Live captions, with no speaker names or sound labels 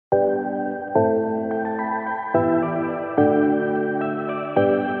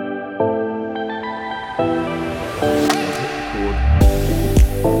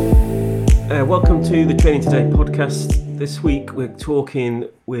Welcome to the Training Today podcast. This week we're talking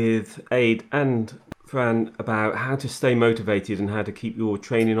with Aid and Fran about how to stay motivated and how to keep your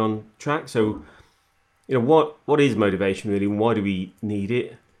training on track. So, what is motivation really, and why do we need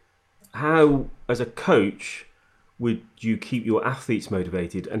it? How, as a coach, would you keep your athletes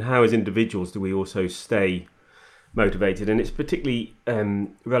motivated, and how, as individuals, do we also stay motivated? And it's particularly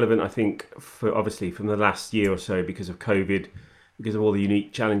relevant, I think, for obviously from the last year or so because of COVID, because of all the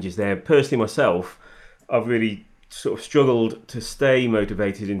unique challenges there. Personally, myself, I've really sort of struggled to stay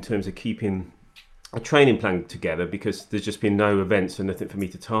motivated in terms of keeping a training plan together because there's just been no events and nothing for me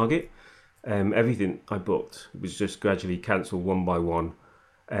to target. Everything I booked was just gradually cancelled one by one.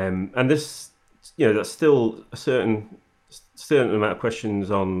 And this, that's still a certain amount of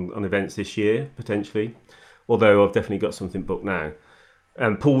questions on events this year, potentially, although I've definitely got something booked now.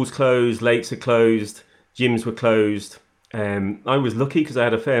 Pools closed, lakes are closed, gyms were closed. I was lucky because I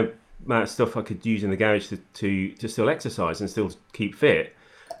had a fair amount of stuff I could use in the garage to still exercise and still keep fit.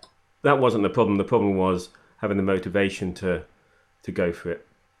 That wasn't the problem. The problem was having the motivation to go for it.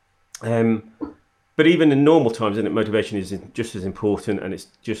 But even in normal times, motivation is just as important, and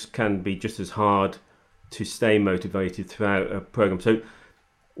can be just as hard to stay motivated throughout a program. So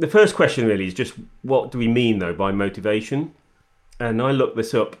the first question really is just, what do we mean though by motivation? And I looked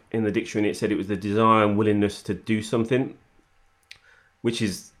this up in the dictionary. It said it was the desire and willingness to do something, which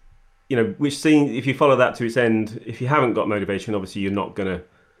is, if you follow that to its end, if you haven't got motivation, obviously you're not going to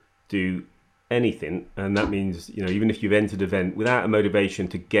do anything. And that means, even if you've entered an event without a motivation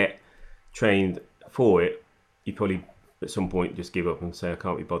to get trained for it, you probably at some point just give up and say, I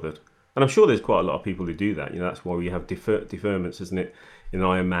can't be bothered. And I'm sure there's quite a lot of people who do that. That's why we have deferments, isn't it? In an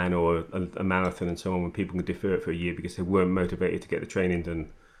Ironman or a marathon and so on, when people can defer it for a year because they weren't motivated to get the training done,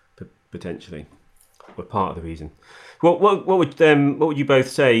 potentially, or part of the reason. What would you both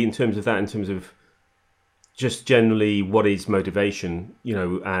say in terms of that? In terms of just generally, what is motivation?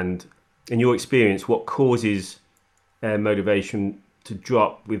 And in your experience, what causes motivation to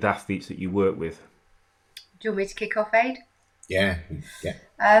drop with athletes that you work with? Do you want me to kick off, Aid? Yeah.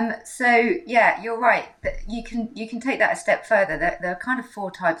 You're right. You can take that a step further. There are kind of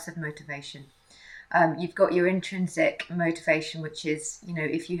four types of motivation. You've got your intrinsic motivation, which is,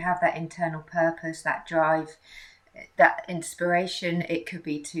 if you have that internal purpose, that drive, that inspiration. It could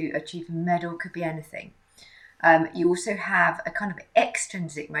be to achieve a medal, could be anything. You also have a kind of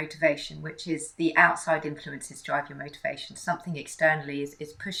extrinsic motivation, which is the outside influences drive your motivation. Something externally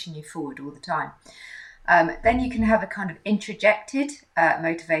is pushing you forward all the time. Then you can have a kind of introjected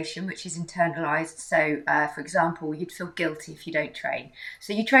motivation, which is internalized. So, for example, you'd feel guilty if you don't train.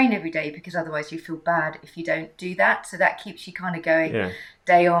 So you train every day because otherwise you feel bad if you don't do that. So that keeps you kind of going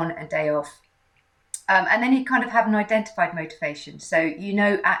day on and day off. And then you kind of have an identified motivation. So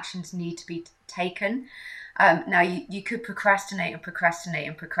actions need to be taken. Now, you could procrastinate, but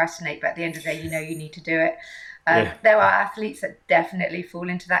at the end of the day, you need to do it. There are athletes that definitely fall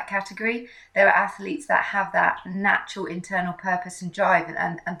into that category. There are athletes that have that natural internal purpose and drive.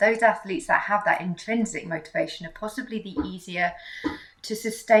 And those athletes that have that intrinsic motivation are possibly the easier to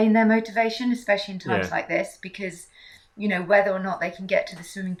sustain their motivation, especially in times like this, because, whether or not they can get to the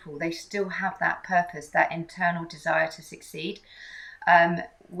swimming pool, they still have that purpose, that internal desire to succeed.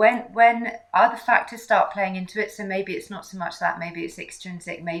 When other factors start playing into it, so maybe it's not so much that, maybe it's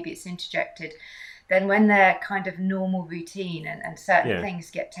extrinsic, maybe it's interjected, then when their kind of normal routine and certain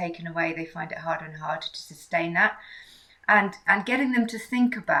things get taken away, they find it harder and harder to sustain that. And getting them to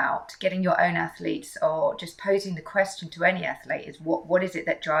think about, getting your own athletes or just posing the question to any athlete is what is it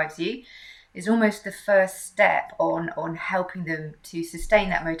that drives you, is almost the first step on helping them to sustain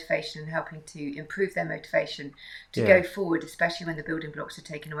that motivation and helping to improve their motivation to go forward, especially when the building blocks are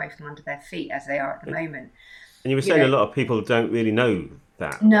taken away from under their feet as they are at the moment. And you were saying a lot of people don't really know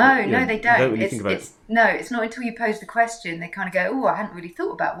that. No, they don't. Don't really think about it. It's not until you pose the question they kind of go, I hadn't really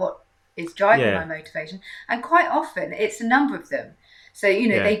thought about what is driving my motivation. And quite often it's a number of them. So,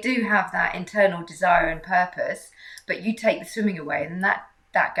 they do have that internal desire and purpose, but you take the swimming away and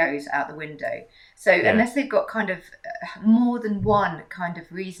that goes out the window. So unless they've got kind of more than one kind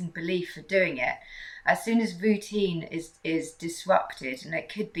of reason, belief for doing it, as soon as routine is disrupted, and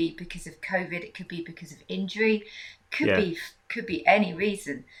it could be because of COVID, it could be because of injury, could be any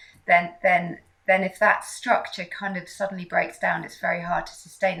reason, then if that structure kind of suddenly breaks down, it's very hard to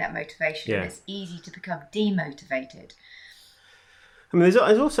sustain that motivation, and it's easy to become demotivated. I mean, there's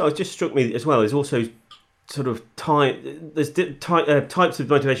also, it just struck me as well, there's also sort of types of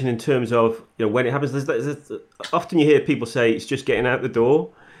motivation in terms of when it happens. There's often you hear people say it's just getting out the door.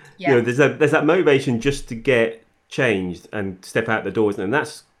 There's that motivation just to get changed and step out the doors, and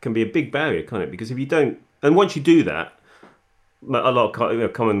that's can be a big barrier, can't it? Because if you don't, and once you do that, a lot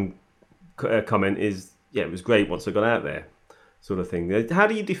of common comment is, yeah, it was great once I got out there, sort of thing. How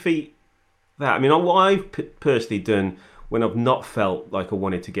do you defeat that? I mean, what I've personally done when I've not felt like I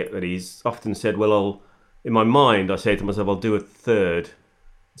wanted to get ready is often said, well, in my mind, I say to myself, I'll do a third,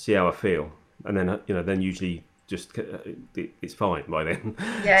 see how I feel, and then then usually just it's fine by then.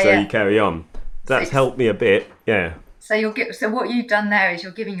 So you carry on. That's helped me a bit. Yeah. So what you've done there is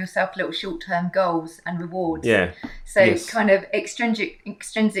you're giving yourself little short-term goals and rewards. Yeah. So kind of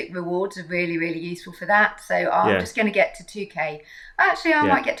extrinsic rewards are really, really useful for that. So I'm just going to get to 2K. Actually, I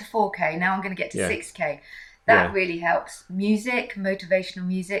might get to 4K. Now I'm going to get to 6K. That really helps. Music, motivational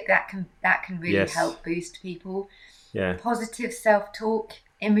music, that can really help boost people. Yeah. Positive self-talk,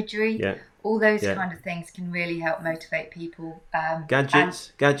 imagery. Yeah. All those kind of things can really help motivate people.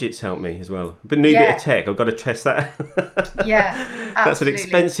 Gadgets help me as well. But a new bit of tech, I've got to test that. Absolutely. That's an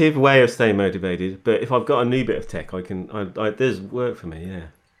expensive way of staying motivated. But if I've got a new bit of tech, there's work for me. Yeah.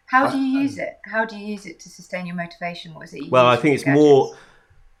 How do you use it? How do you use it to sustain your motivation? What is it? I think it's more.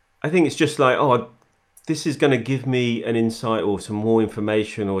 I think it's just like, this is going to give me an insight or some more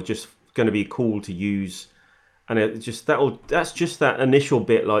information, or just going to be cool to use. And that's just that initial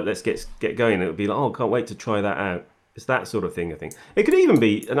bit, like, let's get going. It'll be like, can't wait to try that out. It's that sort of thing, I think. It could even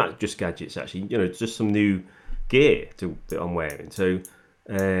be, and not just gadgets, actually, just some new gear that I'm wearing. So,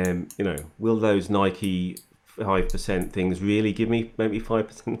 will those Nike 5% things really give me maybe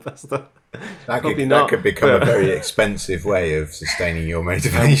 5% faster? That could become a very expensive way of sustaining your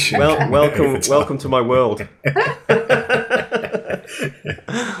motivation. Welcome to my world.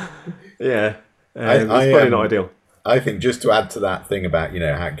 Yeah. It's probably not ideal. I think just to add to that thing about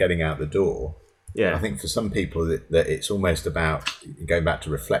getting out the door. Yeah. I think for some people that it's almost about going back to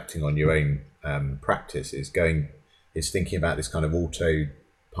reflecting on your own practice is thinking about this kind of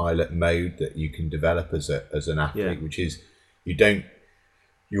autopilot mode that you can develop as an athlete, which is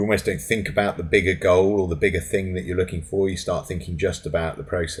you almost don't think about the bigger goal or the bigger thing that you're looking for. You start thinking just about the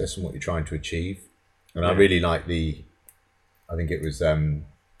process and what you're trying to achieve. And I really like I think it was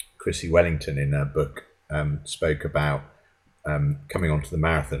Chrissy Wellington in her book spoke about coming onto the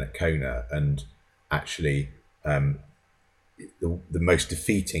marathon at Kona, and actually the most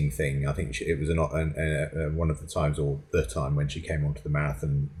defeating thing, I think it was one of the times, or the time when she came onto the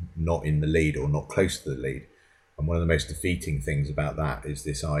marathon not in the lead or not close to the lead. And one of the most defeating things about that is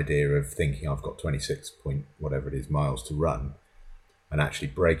this idea of thinking I've got 26 point whatever it is miles to run, and actually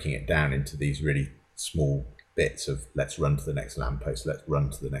breaking it down into these really small bits of, let's run to the next lamppost, let's run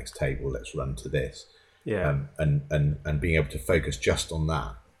to the next table, let's run to this, and being able to focus just on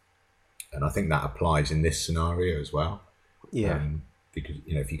that. And I think that applies in this scenario as well, because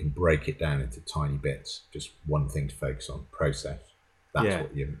if you can break it down into tiny bits, just one thing to focus on, process,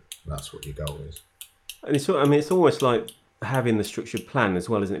 that's what your goal is. And it's almost like having the structured plan as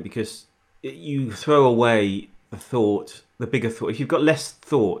well, isn't it? Because you throw away the bigger thought. If you've got less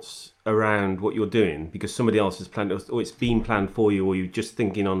thoughts around what you're doing because somebody else has planned it, or it's been planned for you, or you're just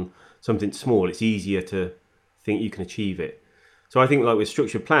thinking on something small, it's easier to think you can achieve it. So I think, like with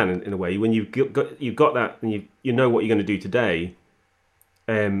structured plan, in a way, when you've got that and you know what you're going to do today,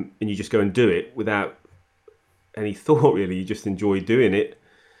 and you just go and do it without any thought, really, you just enjoy doing it.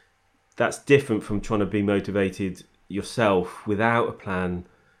 That's different from trying to be motivated yourself without a plan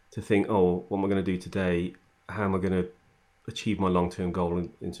to think, what am I going to do today? How am I going to achieve my long-term goal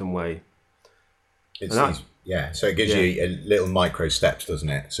in some way? So it gives you a little micro steps, doesn't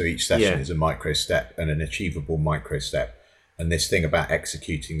it? So each session is a micro step and an achievable micro step. And this thing about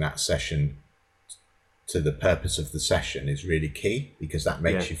executing that session to the purpose of the session is really key, because that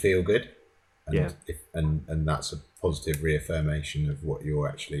makes you feel good. And and that's a positive reaffirmation of what you're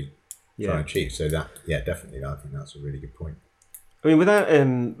actually trying to achieve. So that, definitely, I think that's a really good point. I mean, without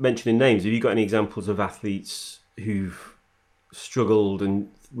mentioning names, have you got any examples of athletes who've struggled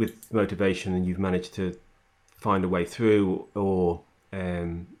with motivation and you've managed to find a way through, or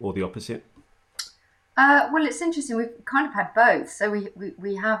the opposite? Well, it's interesting. We've kind of had both. So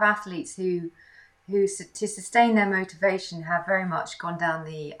we have athletes who to sustain their motivation have very much gone down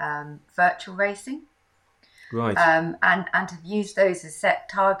the virtual racing, right? And have used those as set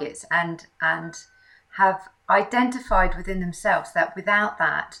targets, and have identified within themselves that without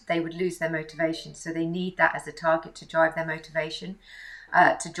that they would lose their motivation. So they need that as a target to drive their motivation,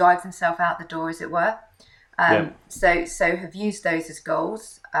 to drive themselves out the door, as it were. So have used those as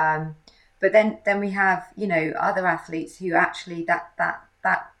goals. But then we have, other athletes who actually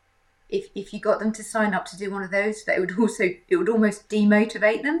that if you got them to sign up to do one of those, that it would almost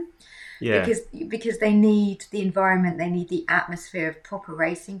demotivate them. Yeah. Because they need the environment, they need the atmosphere of proper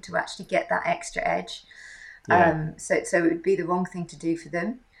racing to actually get that extra edge. Yeah. So it would be the wrong thing to do for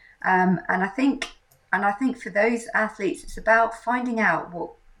them. And I think for those athletes, it's about finding out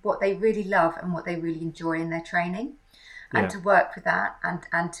what they really love and what they really enjoy in their training, and to work with that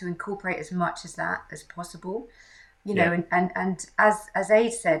and to incorporate as much as that as possible. You know, and as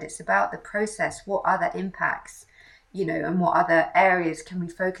Aid said, it's about the process. What other impacts, you know, and what other areas can we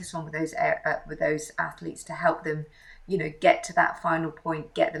focus on with those athletes to help them, you know, get to that final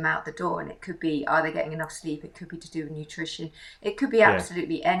point, get them out the door. And it could be, are they getting enough sleep? It could be to do with nutrition. It could be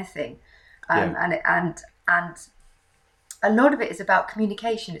absolutely anything. And a lot of it is about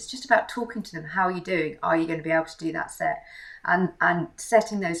communication. It's just about talking to them. How are you doing? Are you going to be able to do that set? And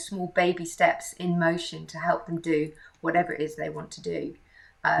setting those small baby steps in motion to help them do whatever it is they want to do.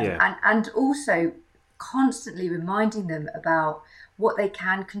 And also constantly reminding them about what they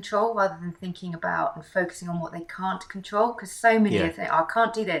can control rather than thinking about and focusing on what they can't control, because so many are thinking, I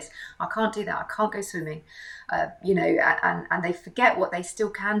can't do this, I can't do that, I can't go swimming, you know, and they forget what they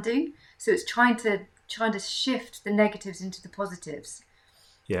still can do. So it's trying to shift the negatives into the positives.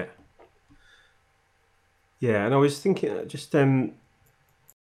 Yeah, and I was thinking just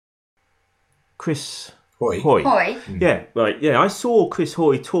Chris Hoy. Yeah, right. Yeah, I saw Chris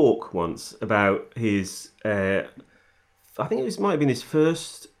Hoy talk once about his. I think it might have been his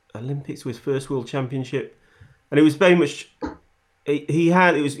first Olympics or his first World Championship, and it was very much. He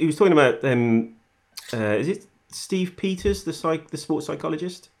was talking about is it Steve Peters, the sports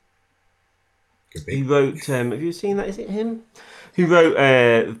psychologist? Could be. He wrote. Have you seen that? Is it him? Who wrote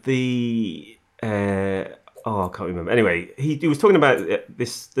I can't remember. Anyway, he was talking about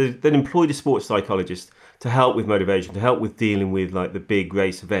this. They employed a sports psychologist to help with motivation, to help with dealing with like the big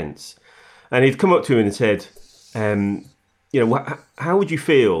race events, and he'd come up to him and said, you know, how would you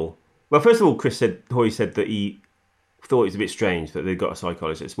feel? Well, first of all, Hoy said that he thought it was a bit strange that they'd got a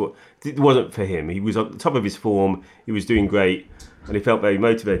psychologist, but it wasn't for him. He was on the top of his form. He was doing great, and he felt very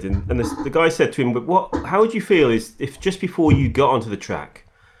motivated. And the guy said to him, "But how would you feel if just before you got onto the track,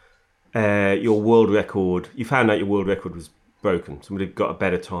 your world record, you found out your world record was broken? Somebody got a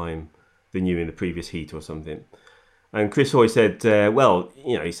better time than you in the previous heat or something?" And Chris Hoy said, "Well,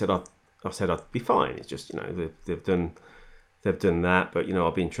 you know," he said, I said I'd be fine. It's just, you know, they've done that, but you know,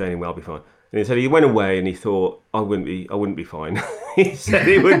 I've been training well, I'll be fine." And he said he went away and he thought, I wouldn't be fine. He said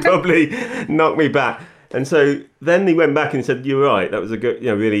it would probably knock me back. And so then he went back and said, "You're right. That was a good, you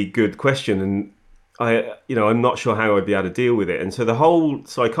know, really good question, and I'm not sure how I'd be able to deal with it." And so the whole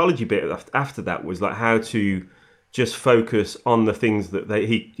psychology bit after that was like how to just focus on the things that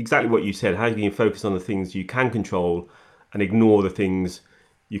exactly what you said. How can you focus on the things you can control and ignore the things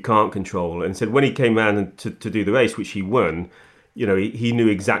you can't control? And said when he came around to do the race, which he won, you know, he knew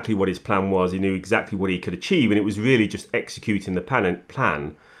exactly what his plan was. He knew exactly what he could achieve, and it was really just executing the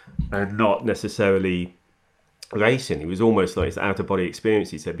plan and not necessarily racing. It was almost like his out-of-body experience,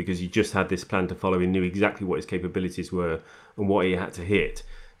 he said, because he just had this plan to follow. He knew exactly what his capabilities were and what he had to hit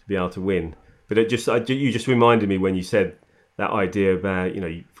to be able to win. But you just reminded me when you said that idea about, you know,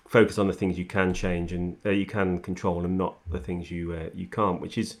 you focus on the things you can change and you can control, and not the things you can't,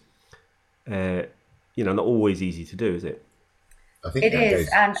 which is, you know, not always easy to do, is it? I think it is,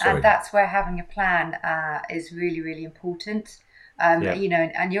 and that's where having a plan is really, really important. You know,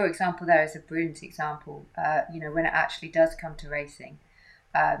 and your example there is a brilliant example. You know, when it actually does come to racing,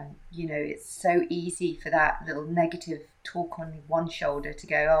 you know, it's so easy for that little negative talk on one shoulder to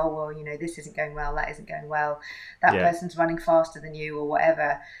go, oh, well, you know, this isn't going well, that isn't going well, that person's running faster than you or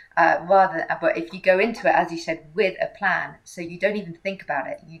whatever. But if you go into it, as you said, with a plan, so you don't even think about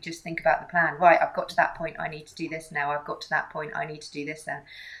it, you just think about the plan. Right, I've got to that point, I need to do this now. I've got to that point, I need to do this then.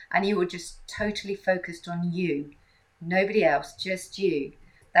 And you were just totally focused on you. Nobody else, just you.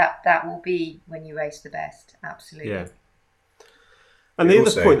 That will be when you race the best. Absolutely. Yeah. And the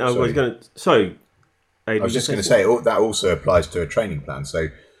other point I was going to... I was just going to say that also applies to a training plan. So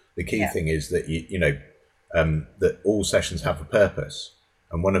the key thing is that you know that all sessions have a purpose.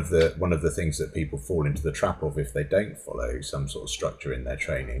 And one of the things that people fall into the trap of if they don't follow some sort of structure in their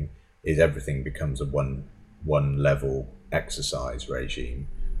training is everything becomes a one level exercise regime.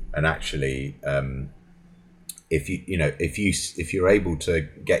 And actually, if you're able to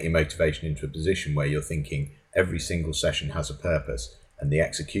get your motivation into a position where you're thinking every single session has a purpose and the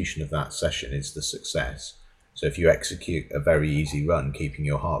execution of that session is the success. So if you execute a very easy run, keeping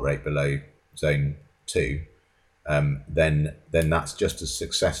your heart rate below zone 2, then that's just as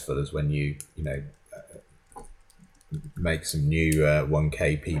successful as when you make some new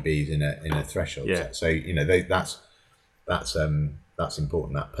 1K PBs in a threshold set. So you know that's that's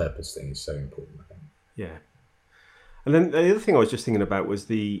important. That purpose thing is so important, I think. Yeah. And then the other thing I was just thinking about was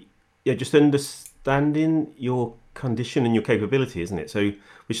just understanding your condition and your capability, isn't it? So,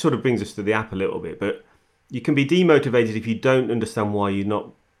 which sort of brings us to the app a little bit, but you can be demotivated if you don't understand why you're not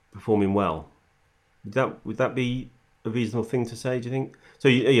performing well. Would that be a reasonable thing to say, do you think? So,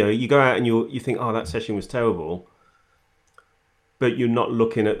 you go out and you think, oh, that session was terrible, but you're not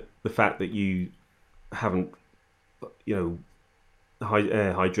looking at the fact that you haven't,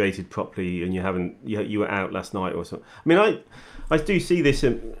 hydrated properly, and you were out last night or something. I mean, I do see this,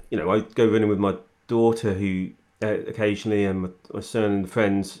 I go running with my daughter who occasionally, and my son and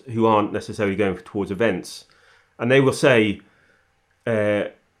friends who aren't necessarily going towards events, and they will say,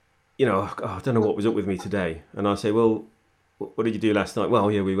 I don't know what was up with me today, and I say, well, what did you do last night? Well,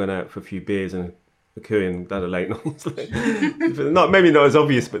 yeah, we went out for a few beers and a curry and had a late night. Maybe not as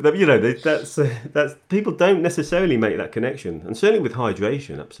obvious, but that's people don't necessarily make that connection, and certainly with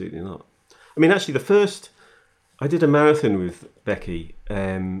hydration, absolutely not. I mean, actually, I did a marathon with Becky,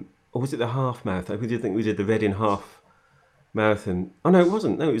 or was it the half marathon? We did the Reading half marathon. Oh no, it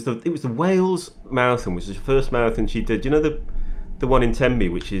wasn't. No, it was the Wales marathon, which was the first marathon she did. You know the one in Tenby,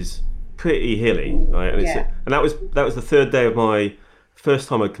 which is pretty hilly, right? And and that was the third day of my first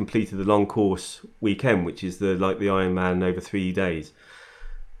time I completed the long course weekend, which is the Ironman over 3 days.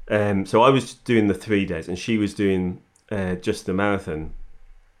 So I was doing the 3 days, and she was doing just the marathon.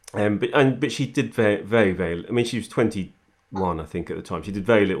 But she did very, very, very. I mean, she was 21, I think, at the time. She did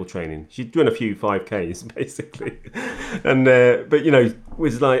very little training. She'd done a few 5Ks basically, and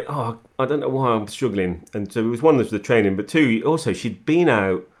was like, oh, I don't know why I'm struggling. And so it was one was the training, but two, also she'd been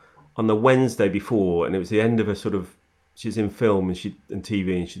out on the Wednesday before, and it was the end of a sort of. She's in film and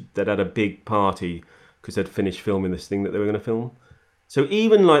TV, and they'd had a big party because they'd finished filming this thing that they were going to film. So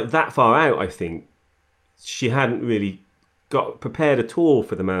even like that far out, I think she hadn't really got prepared at all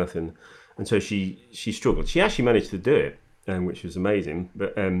for the marathon, and so she struggled. She actually managed to do it, which was amazing,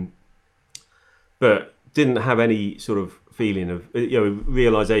 but didn't have any sort of feeling of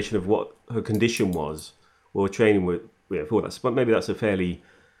realization of what her condition was or training with for that. But maybe that's a fairly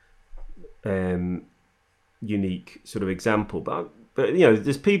unique sort of example, but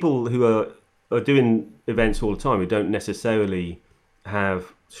there's people who are doing events all the time who don't necessarily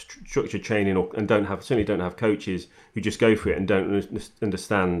have structured training and certainly don't have coaches who just go for it and don't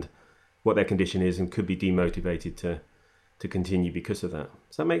understand what their condition is and could be demotivated to continue because of that.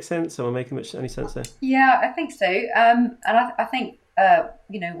 Does that make sense? Am I making any sense there? Yeah, I think so. And I think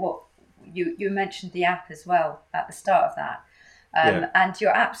what you mentioned the app as well at the start of that. And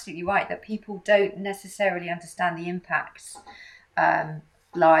you're absolutely right that people don't necessarily understand the impacts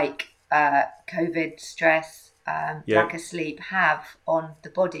like COVID, stress, lack of sleep have on the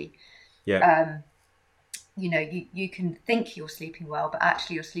body. You can think you're sleeping well, but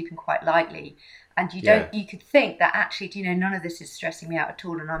actually you're sleeping quite lightly, and you could think that actually, none of this is stressing me out at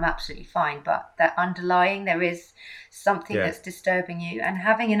all and I'm absolutely fine, but that underlying there is something that's disturbing you. And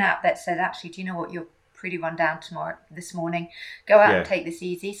having an app that says, actually, do you know what, you're pretty run down this morning, go out and take this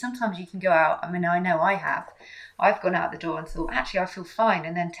easy. Sometimes you can go out, I mean, I know I've gone out the door and thought, actually, I feel fine,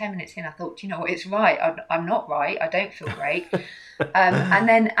 and then 10 minutes in I thought, it's right, I'm not right, I don't feel great. And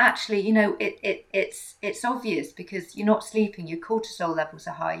then actually, it's obvious because you're not sleeping, your cortisol levels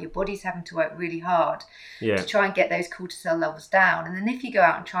are high, your body's having to work really hard to try and get those cortisol levels down. And then if you go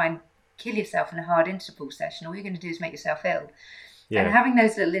out and try and kill yourself in a hard interval session, all you're going to do is make yourself ill. And having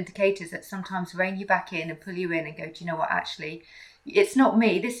those little indicators that sometimes rein you back in and pull you in and go, do you know what, actually, it's not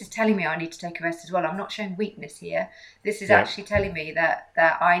me. This is telling me I need to take a rest as well. I'm not showing weakness here. This is actually telling me that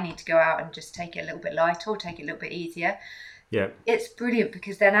I need to go out and just take it a little bit lighter or take it a little bit easier. Yeah. It's brilliant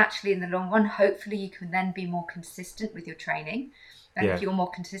because then actually in the long run, hopefully you can then be more consistent with your training. And if you're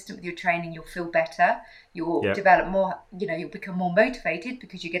more consistent with your training, you'll feel better. You'll develop more, you'll become more motivated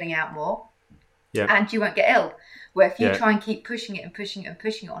because you're getting out more. And you won't get ill. Where if you try and keep pushing it and pushing it and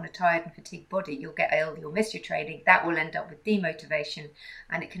pushing it on a tired and fatigued body, you'll get ill, you'll miss your training. That will end up with demotivation,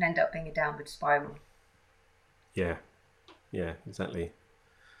 and it can end up being a downward spiral. Yeah, exactly.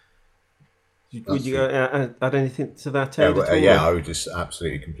 Would you add anything to that, Ted? I would just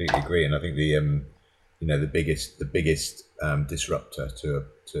absolutely completely agree. And I think the biggest disruptor to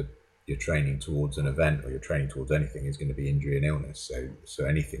your training towards an event or your training towards anything is going to be injury and illness. So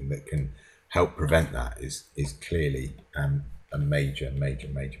anything that can help prevent that is clearly a major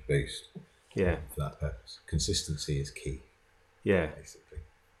boost. For that purpose. Consistency is key. Basically.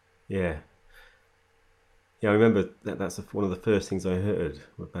 I remember that's one of the first things I heard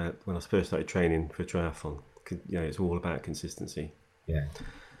about when I first started training for triathlon. It's all about consistency. The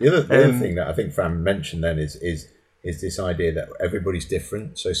other thing that I think Fran mentioned then is is this idea that everybody's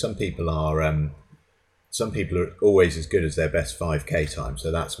different. So some people are always as good as their best 5K time.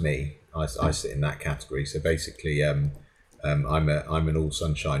 So that's me. I sit in that category. So basically, I'm an all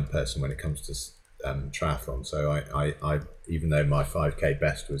sunshine person when it comes to triathlon. So I even though my 5K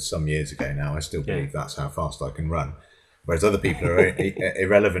best was some years ago now, I still believe that's how fast I can run. Whereas other people are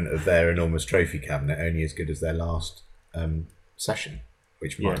irrelevant of their enormous trophy cabinet, only as good as their last session,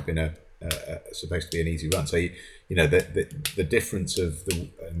 which might have been supposed to be an easy run. So the difference of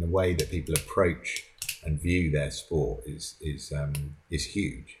the way that people approach and view their sport is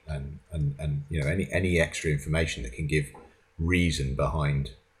huge, and any extra information that can give reason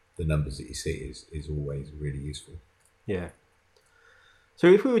behind the numbers that you see is always really useful. Yeah. So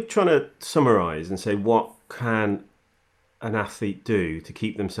if we were trying to summarize and say, what can an athlete do to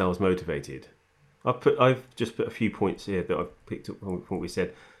keep themselves motivated? I've just put a few points here that I've picked up from what we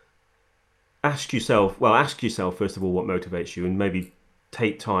said. Ask yourself first of all what motivates you, and maybe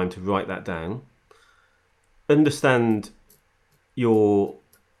take time to write that down. Understand your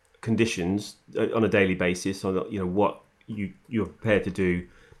conditions on a daily basis, on what you're prepared to do,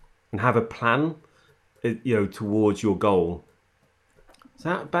 and have a plan towards your goal. Does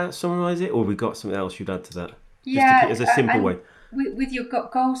that about summarize it, or have we got something else you'd add to that? Yeah, as a simple way. With your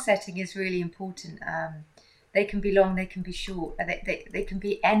goal setting is really important. They can be long, they can be short, they can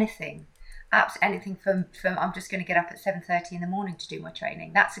be anything. Absolutely anything from I'm just going to get up at 7:30 in the morning to do my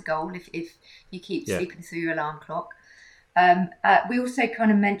training. That's a goal if you keep sleeping through your alarm clock. We also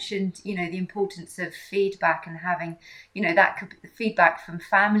kind of mentioned, the importance of feedback and having, that could be feedback from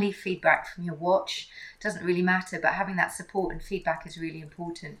family, feedback from your watch, doesn't really matter, but having that support and feedback is really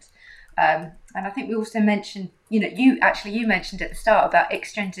important. And I think we also mentioned, you mentioned at the start about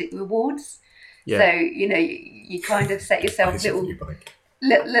extrinsic rewards. Yeah. So, you kind of set yourself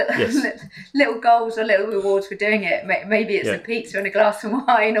little goals or little rewards for doing it. Maybe it's a pizza and a glass of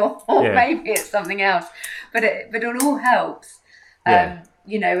wine, or maybe it's something else. But it all helps. And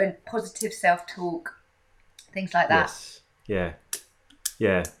positive self-talk, things like that. Yes.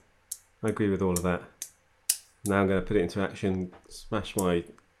 Yeah. I agree with all of that. Now I'm going to put it into action. Smash my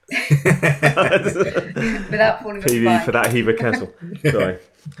without falling off the bike. for that Hever Castle. Sorry.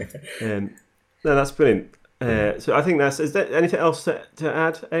 No, that's brilliant. So I think is there anything else to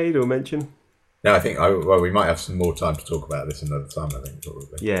add, Aid, or mention? No, I think we might have some more time to talk about this another time, I think,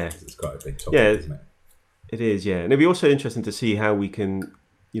 probably. Yeah. It's quite a big topic, isn't it? It is, yeah. And it'd be also interesting to see how we can,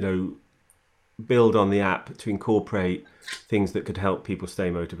 build on the app to incorporate things that could help people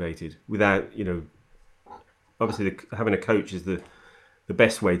stay motivated without, obviously having a coach is the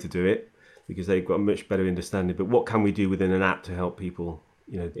best way to do it because they've got a much better understanding. But what can we do within an app to help people,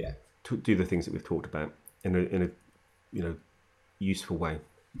 to do the things that we've talked about in a useful way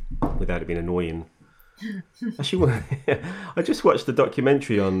without it being annoying? Actually, I just watched the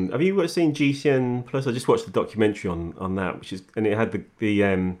documentary on. Have you seen GCN Plus? I just watched the documentary on that, and it had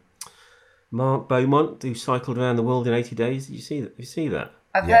the Mark Beaumont who cycled around the world in 80 days. Did you see that?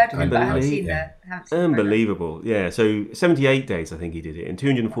 I've heard of it, but I haven't seen that. Unbelievable, yeah. So 78 days, I think he did it, and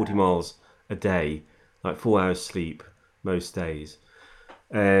 240 miles a day, like 4 hours sleep most days.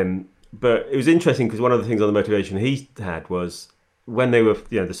 But it was interesting because one of the things on the motivation he had was when they were,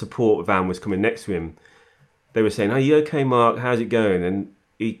 the support van was coming next to him. They were saying, "Are you okay, Mark? How's it going?" And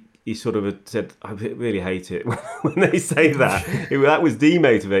he sort of said, "I really hate it." When they say that, that was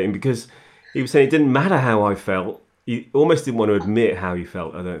demotivating because he was saying it didn't matter how I felt. He almost didn't want to admit how he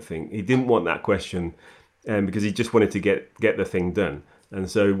felt. I don't think he didn't want that question, because he just wanted to get the thing done. And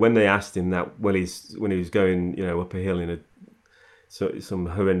so when they asked him that, when he was going, up a hill in some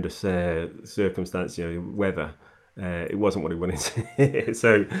horrendous circumstance, weather, it wasn't what he wanted to hear.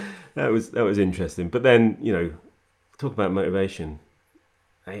 So that was interesting. But then, talk about motivation.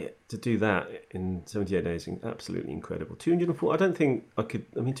 To do that in 78 days, absolutely incredible. 240. I don't think I could.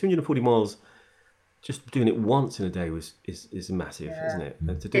 240 miles. Just doing it once in a day is massive, isn't it?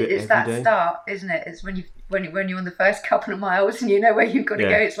 And to do it's that day, start, isn't it? It's when you're on the first couple of miles and you know where you've got to go.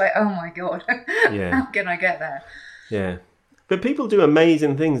 It's like, oh my god, how can I get there? Yeah, but people do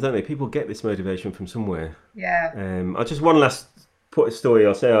amazing things, don't they? People get this motivation from somewhere. Yeah. I just one last story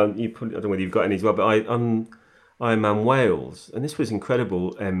I'll say. I don't know whether you've got any as well, but I'm Ironman Wales, and this was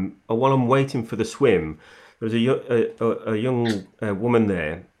incredible. While I'm waiting for the swim, there was a young woman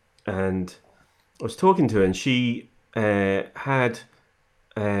there, and I was talking to her, and she had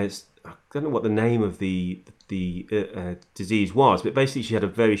I don't know what the name of the disease was, but basically she had a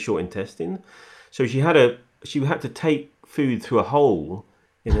very short intestine, so she had to take food through a hole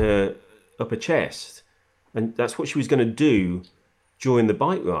in her upper chest, and that's what she was going to do during the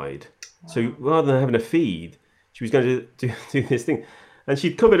bike ride. Wow. So rather than having a feed, she was going to do this thing. And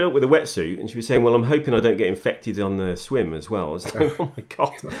she'd covered it up with a wetsuit, and she was saying, well, I'm hoping I don't get infected on the swim as well. I was like, oh my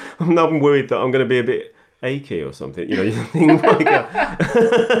God, I'm not worried that I'm going to be a bit achy or something, you think like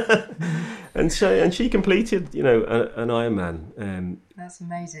that. and she completed, an Ironman. That's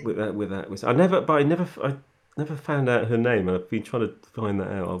amazing. With that, I never found out her name. I've been trying to find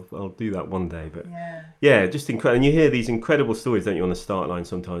that out. I'll do that one day. But yeah, just incredible. And you hear these incredible stories, don't you, on the start line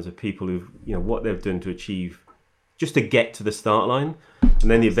sometimes of people who, what they've done to achieve just to get to the start line,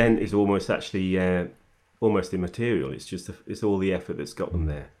 and then the event is almost actually almost immaterial. It's all the effort that's got them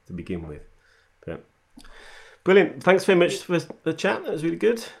there to begin with. But brilliant. Thanks very much for the chat. That was really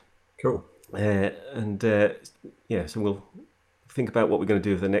good. Cool. So we'll think about what we're going to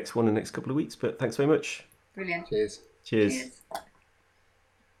do with the next one in the next couple of weeks. But thanks very much. Brilliant. Cheers. Cheers.